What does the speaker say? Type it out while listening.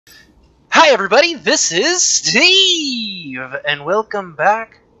Hi everybody, this is Steve, and welcome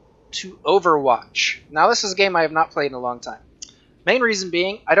back to Overwatch. Now this is a game I have not played in a long time. Main reason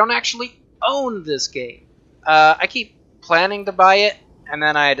being, I don't actually own this game. I keep planning to buy it, and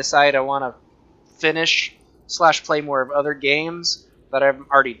then I decide I want to finish / play more of other games that I'm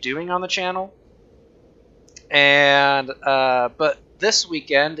already doing on the channel. And but this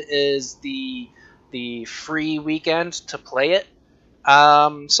weekend is the free weekend to play it.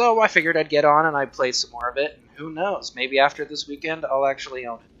 So I figured I'd get on and I'd play some more of it, and who knows, maybe after this weekend I'll actually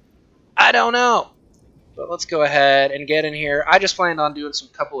own it. I don't know! But let's go ahead and get in here. I just planned on doing some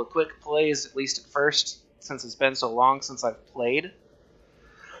couple of quick plays, at least at first, since it's been so long since I've played.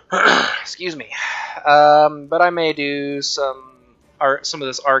 Excuse me. But I may do some of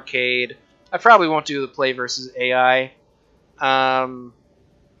this arcade. I probably won't do the play versus AI, or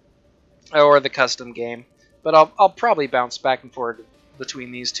the custom game. But I'll probably bounce back and forth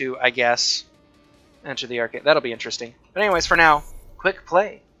between these two, I guess. Enter the arcade. That'll be interesting. But anyways, for now, quick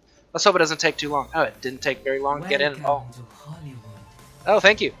play. Let's hope it doesn't take too long. Oh, it didn't take very long to get in at all. Oh,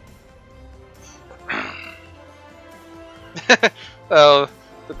 thank you. Oh,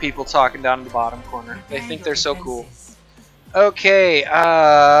 the people talking down in the bottom corner. They think they're so cool. Okay,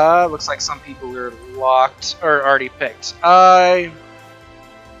 looks like some people are locked, or already picked. I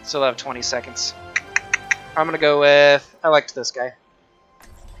still have 20 seconds. I'm gonna go with, I liked this guy.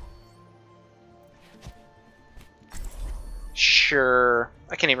 Sure.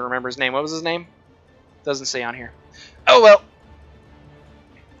 I can't even remember his name. What was his name? Doesn't say on here. Oh well.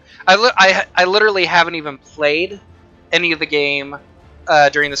 I literally haven't even played any of the game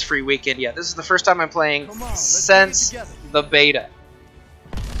during this free weekend yet. This is the first time I'm playing since the beta.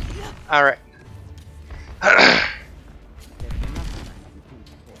 Alright.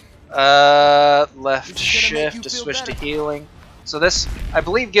 Left shift to switch to healing. So this, I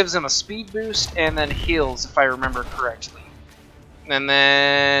believe, gives him a speed boost and then heals, if I remember correctly. And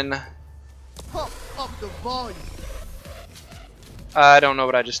then Pump up the volume. I don't know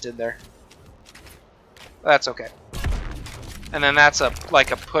what I just did there. That's okay. And then that's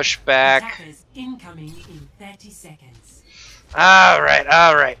like a pushback. Incoming in 30 seconds. All right,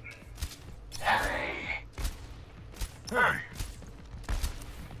 all right.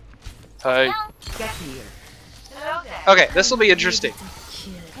 Hey. Get here. Okay, this will be interesting.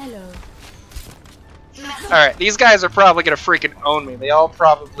 Hello. Alright, these guys are probably gonna freaking own me. They all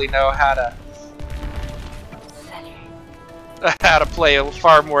probably know how to play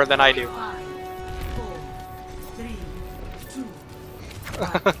far more than I do. 5, 4, 3, 2,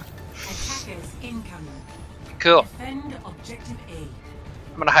 1. Attackers incoming. Cool. Defend objective A.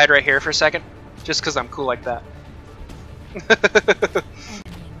 I'm gonna hide right here for a second, just because I'm cool like that.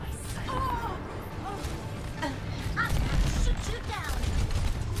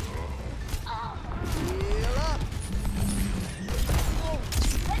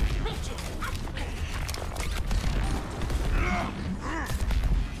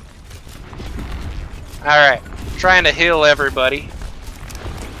 Alright, trying to heal everybody.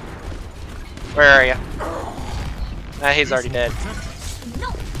 Where are you? Nah, he's already dead.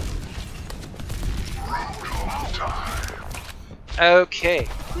 Okay.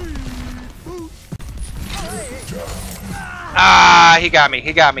 Ah, he got me,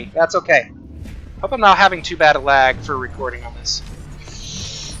 he got me. That's okay. Hope I'm not having too bad a lag for recording on this.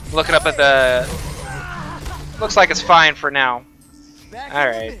 Looking up at the... Looks like it's fine for now.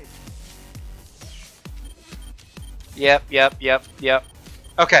 Alright. Yep.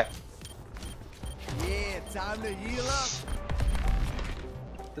 Okay. Yeah, time to heal up.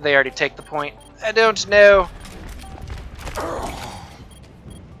 Did they already take the point? I don't know.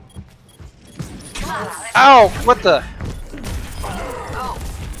 Ow! What the? Oh,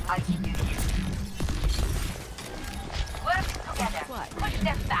 I keep you here. Work together. Push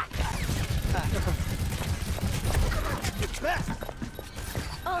them back.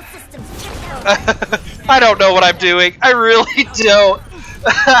 All systems checked out. I don't know what I'm doing. I really don't.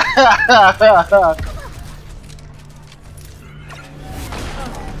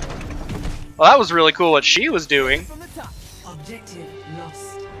 Well, that was really cool what she was doing. Objective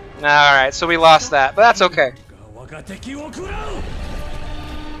lost. Alright, so we lost that, but that's okay. Alright.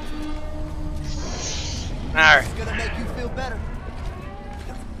 It's gonna make you feel better.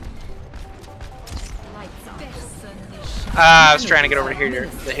 I was trying to get over here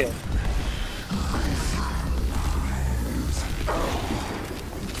to the hill.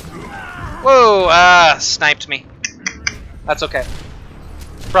 Whoa, sniped me. That's okay.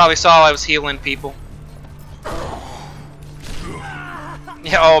 Probably saw I was healing people.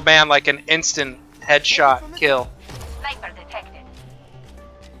 Yeah, oh man, like an instant headshot kill. Sniper detected.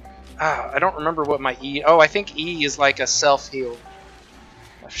 I don't remember what my E... Oh, I think E is like a self-heal.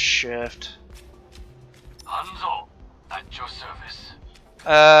 Shift. Hanzo, at your service.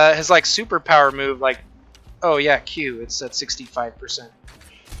 His like superpower move, like... Oh yeah, Q, it's at 65%.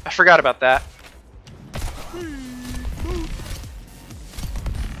 I forgot about that.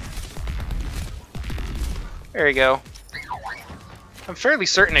 There you go. I'm fairly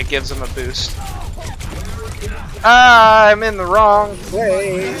certain it gives him a boost. Ah, I'm in the wrong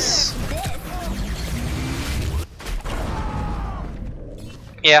place.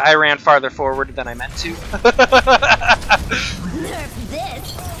 Yeah, I ran farther forward than I meant to. Nerf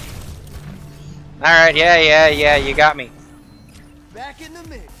this. Alright, yeah, you got me. Back in the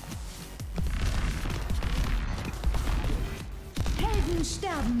mix. Helden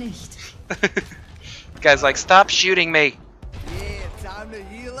sterben nicht. Guy's like, stop shooting me. Yeah, time to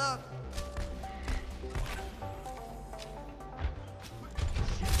heal up.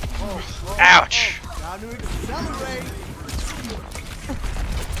 Ouch. Time to accelerate.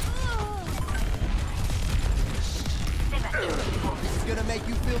 This is gonna make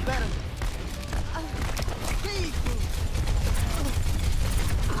you feel better.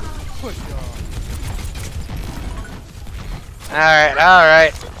 Push on.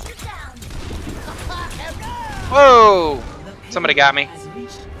 Alright. Whoa! Somebody got me. Has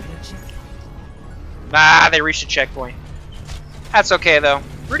reached the checkpoint. Ah, they reached a checkpoint. That's okay though.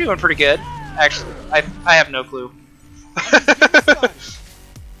 We're doing pretty good. Actually, I have no clue.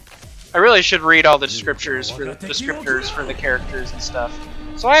 I really should read all the descriptors for the characters and stuff,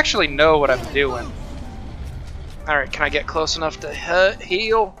 so I actually know what I'm doing. All right, can I get close enough to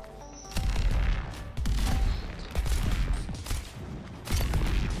heal?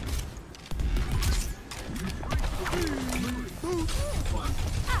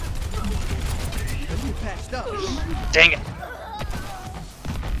 Patched up. Dang it!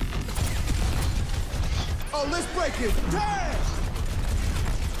 Oh, let's break it. Damn!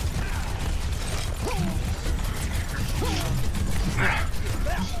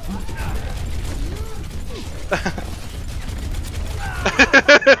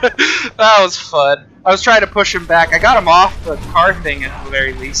 That was fun. I was trying to push him back. I got him off the car thing at the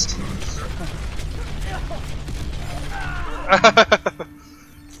very least.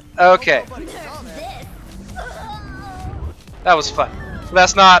 Okay, that was fun.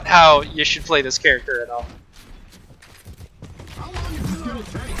 That's not how you should play this character at all.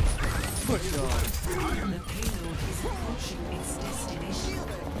 Push on. The payload is approaching its destination.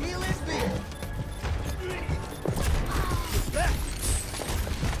 Heal is big.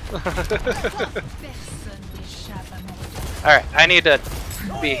 Alright, I need to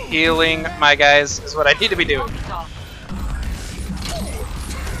be healing my guys, is what I need to be doing.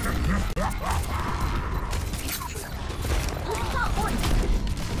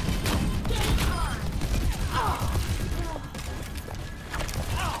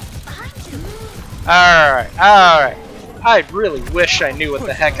 Alright. I really wish I knew what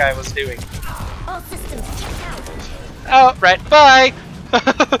the heck I was doing. All systems check out. Oh, right, bye!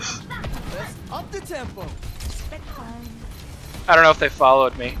 Let's up the tempo. I don't know if they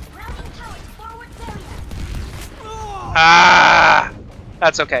followed me. Routing turret forward barrier. Ah!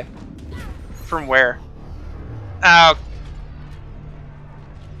 That's okay. From where? Ow.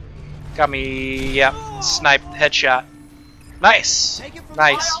 Got me, yep, sniped headshot. Nice! Take it from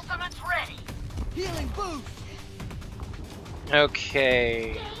Nice. Ultimate's ready. Healing boost.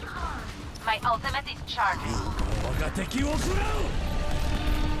 Okay. My ultimate is charging.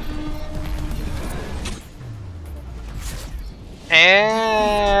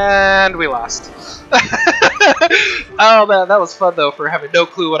 And we lost. Oh man, that was fun though, for having no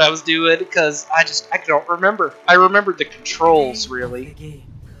clue what I was doing, because I don't remember. I remembered the controls, The really. game.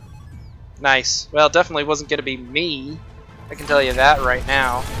 Nice. Well, it definitely wasn't going to be me. I can tell you that right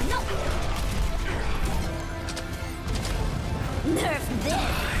now. Nerf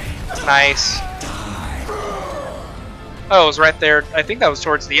this. Nice. Oh, it was right there. I think that was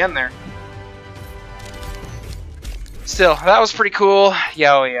towards the end there. Still, that was pretty cool.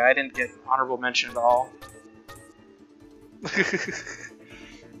 Yeah, oh yeah, I didn't get honorable mention at all.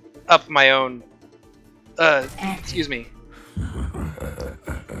 Up my own... excuse me.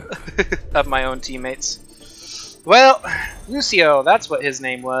 Up my own teammates. Well, Lucio, that's what his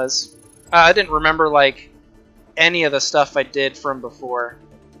name was. I didn't remember, like, any of the stuff I did from before.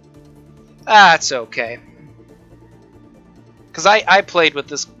 That's okay. Because I played with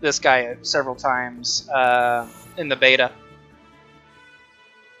this guy several times in the beta.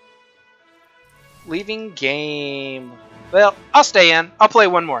 Leaving game. Well, I'll stay in. I'll play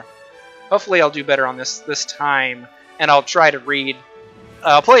one more. Hopefully I'll do better on this time, and I'll try to read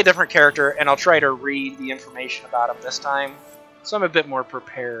I'll play a different character, and I'll try to read the information about him this time, so I'm a bit more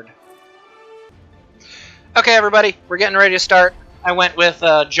prepared. Okay, everybody, we're getting ready to start. I went with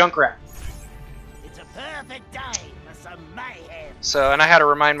Junkrat. It's a perfect day for some mayhem. So, and I had to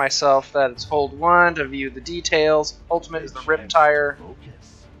remind myself that it's hold 1 to view the details. Ultimate is the Riptire,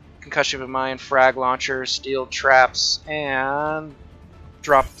 Concussion of Mind, Frag Launcher, Steel Traps, and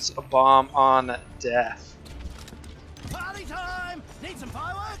drops a bomb on death. Party time! Need some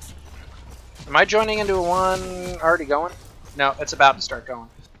fireworks? Am I joining into a one already going? No, it's about to start going.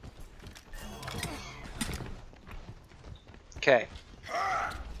 Okay.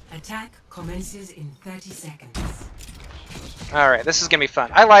 Attack commences in 30 seconds. Alright, this is going to be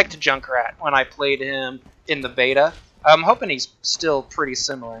fun. I liked Junkrat when I played him in the beta. I'm hoping he's still pretty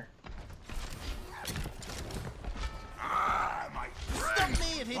similar. Stop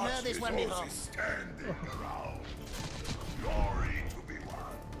me if you've heard this one before.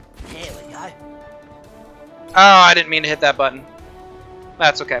 Here we go. Oh, I didn't mean to hit that button.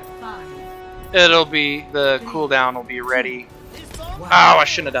 That's okay. 5, It'll be, the cooldown will be ready. This bomb? 1. Oh, I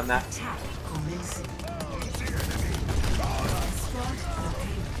shouldn't have done that. Attack commencing.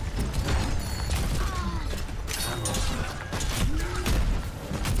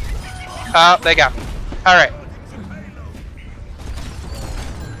 Oh, they got me. Alright.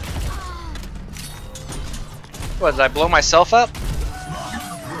 What, did I blow myself up?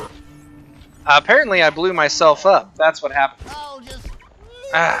 Apparently I blew myself up. That's what happened. I'll just leave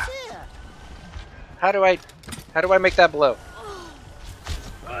Ah. it here. How do I make that blow?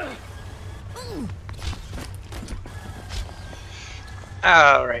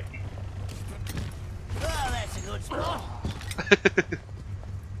 Alright. Oh, that's a good spot.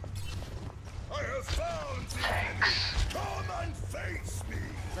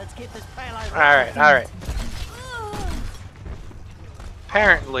 Let's get this payload. Alright.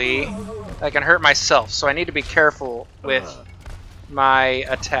 Apparently, I can hurt myself, so I need to be careful with my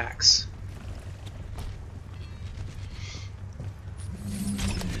attacks.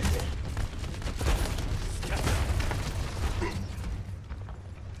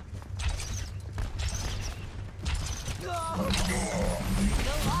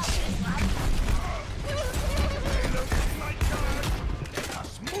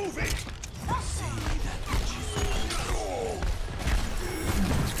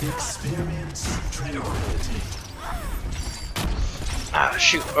 Experience tranquility. Ah,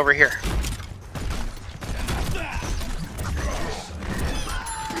 shoot, over here.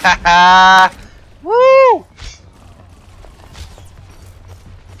 Haha! Woo!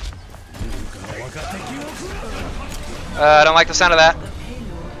 I don't like the sound of that. The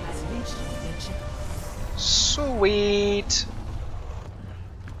payload has reached the checkpoint. Sweet.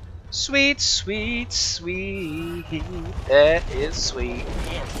 Sweet, sweet, sweet. That is sweet.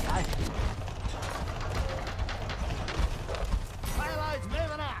 Here we go. Payload's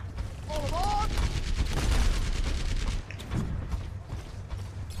moving out. All aboard.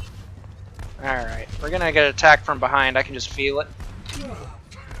 Alright, we're gonna get attacked from behind. I can just feel it.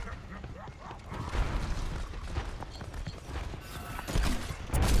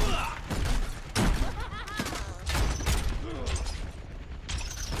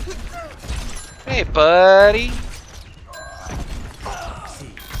 Hey, buddy.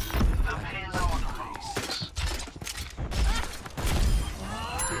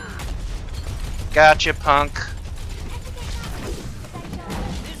 Gotcha, punk.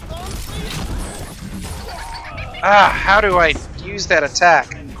 Ah, how do I use that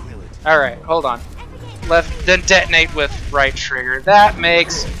attack? Alright, hold on. Left, then detonate with right trigger. That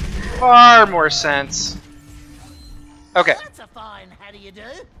makes far more sense. Okay. That's a fine how do you do?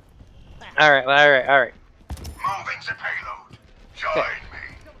 Alright. Moving the payload. Join me.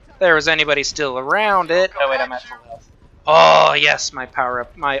 If there was anybody still around it. Oh, wait, I'm at full health. Oh, yes, my power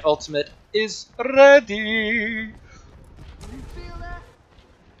up. My ultimate is ready. You feel that?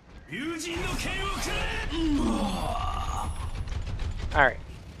 Alright.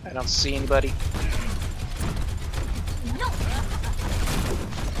 I don't see anybody.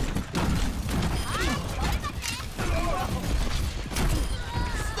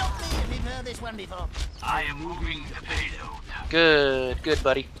 Stop me if you've heard this one before. I am moving the payload. Good,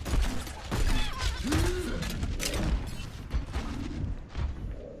 buddy.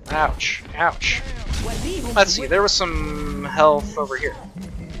 Ouch, ouch. Let's see, there was some health over here.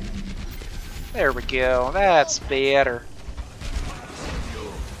 There we go, that's better.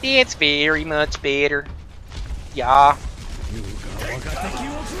 It's very much better. Yeah.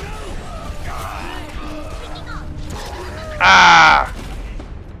 Ah!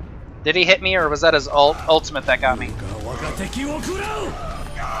 Did he hit me, or was that his ultimate that got me?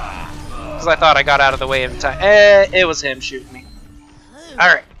 Because I thought I got out of the way in time. It was him shooting me.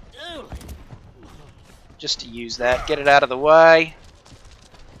 Alright. Just to use that. Get it out of the way.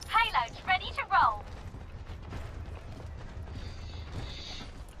 Payload's ready to roll.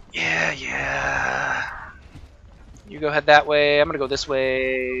 Yeah. You go head that way. I'm gonna go this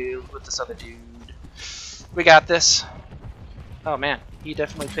way with this other dude. We got this. Oh man, he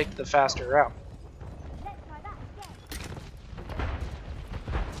definitely picked the faster route. Let's try that again.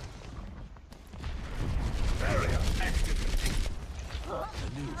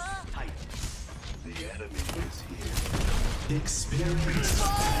 The enemy is here. Experience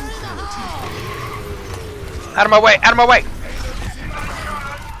tranquility. Out of my way! Out of my way!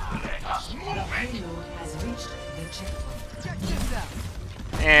 Payload has reached the checkpoint. Check this out.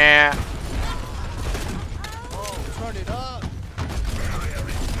 Yeah. Oh, turn it up.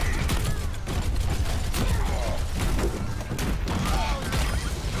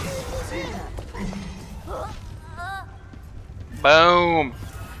 Boom!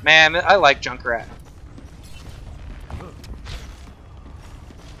 Man, I like Junkrat.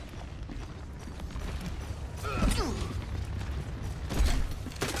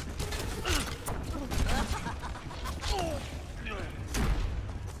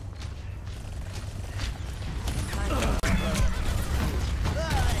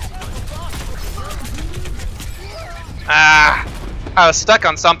 Ah! I was stuck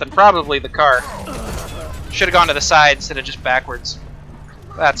on something, probably the car. Should have gone to the side instead of just backwards.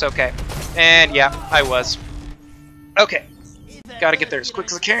 That's okay. And yeah, I was. Okay. Gotta get there as quick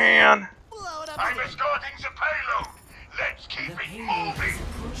as I can. Blow it up I'm again. escorting the payload. Let's keep The it payload moving. is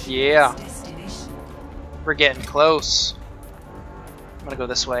approaching Yeah. its destination. We're getting close. I'm gonna go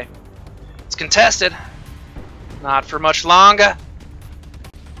this way. It's contested. Not for much longer.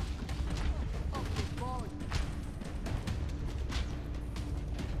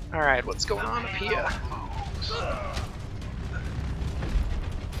 Alright, what's going on up here?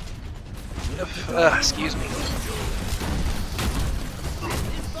 Excuse me. It's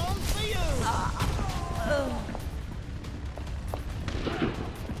on for you.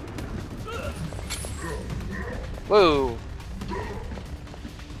 Whoa.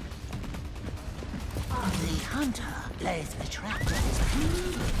 The hunter plays the trap.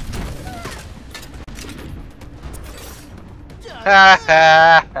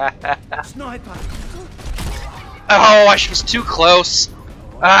 Sniper. Oh, I was too close.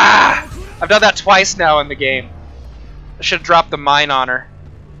 Ah! I've done that twice now in the game. I should have dropped the mine on her.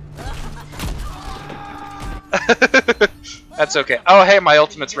 That's okay. Oh, hey, my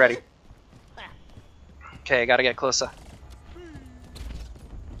ultimate's ready. Okay, I gotta get closer.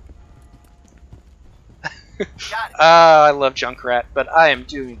 I love Junkrat, but I am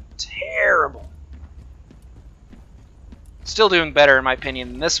doing terrible. Still doing better, in my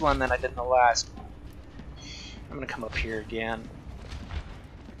opinion, in this one than I did in the last one. I'm gonna come up here again.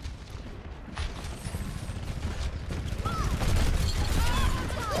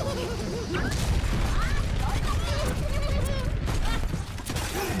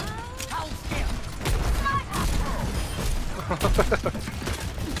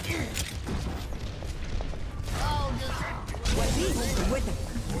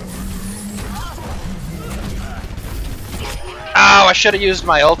 Oh, I should have used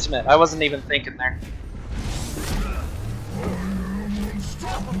my ultimate. I wasn't even thinking there.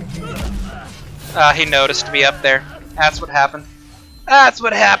 He noticed me up there. That's what happened. That's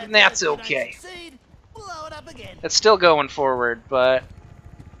what happened. That's okay. Succeed. Blow it up again. It's still going forward, but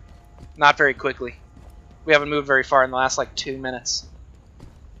not very quickly. We haven't moved very far in the last like 2 minutes.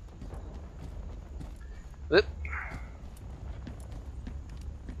 Oop.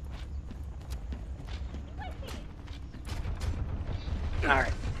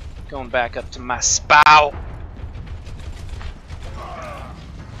 Alright, going back up to my spout.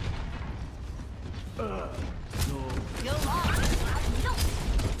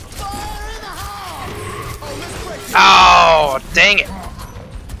 Oh, dang it.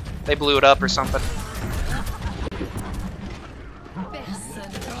 They blew it up or something. Someone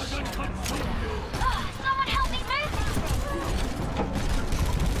help me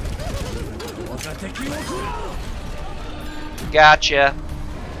move. Gotcha.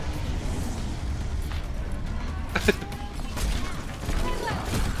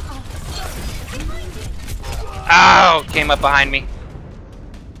 Oh, came up behind me.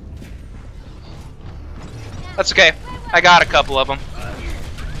 That's okay. I got a couple of them.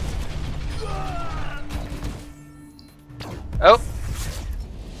 Oh.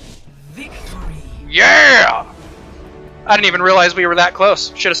 Victory. Yeah! I didn't even realize we were that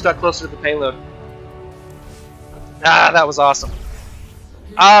close. Should have stuck closer to the payload. Ah, that was awesome.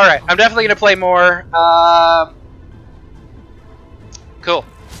 Alright, I'm definitely going to play more. Cool.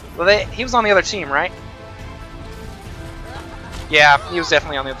 Well, he was on the other team, right? Yeah, he was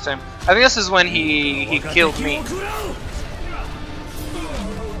definitely on the other team. I think this is when he killed me.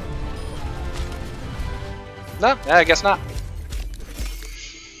 No, I guess not.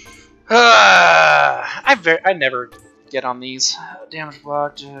 I never get on these. Damage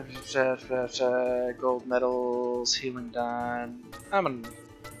blocked, gold medals, healing done. I'm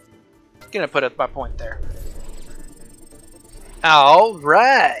gonna put up my point there. All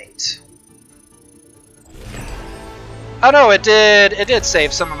right. Oh no, it did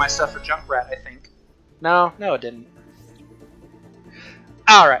save some of my stuff for Junkrat, I think. No, it didn't.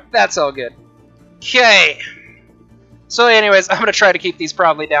 All right, that's all good. Okay. So anyways, I'm going to try to keep these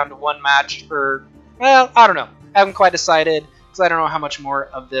probably down to one match for, well, I don't know. I haven't quite decided, because I don't know how much more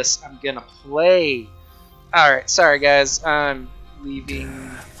of this I'm going to play. Alright, sorry guys, I'm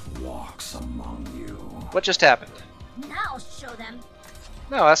leaving. Walks among you. What just happened? Now show them.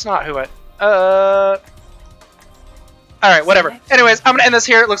 No, that's not who Alright, whatever. Anyways, I'm going to end this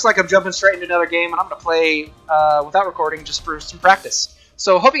here. It looks like I'm jumping straight into another game, and I'm going to play without recording just for some practice.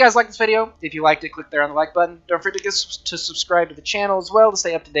 So, hope you guys liked this video. If you liked it, click there on the like button. Don't forget to subscribe to the channel as well to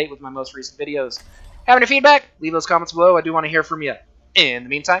stay up to date with my most recent videos. Have any feedback? Leave those comments below. I do want to hear from you. In the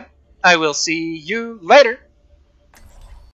meantime, I will see you later.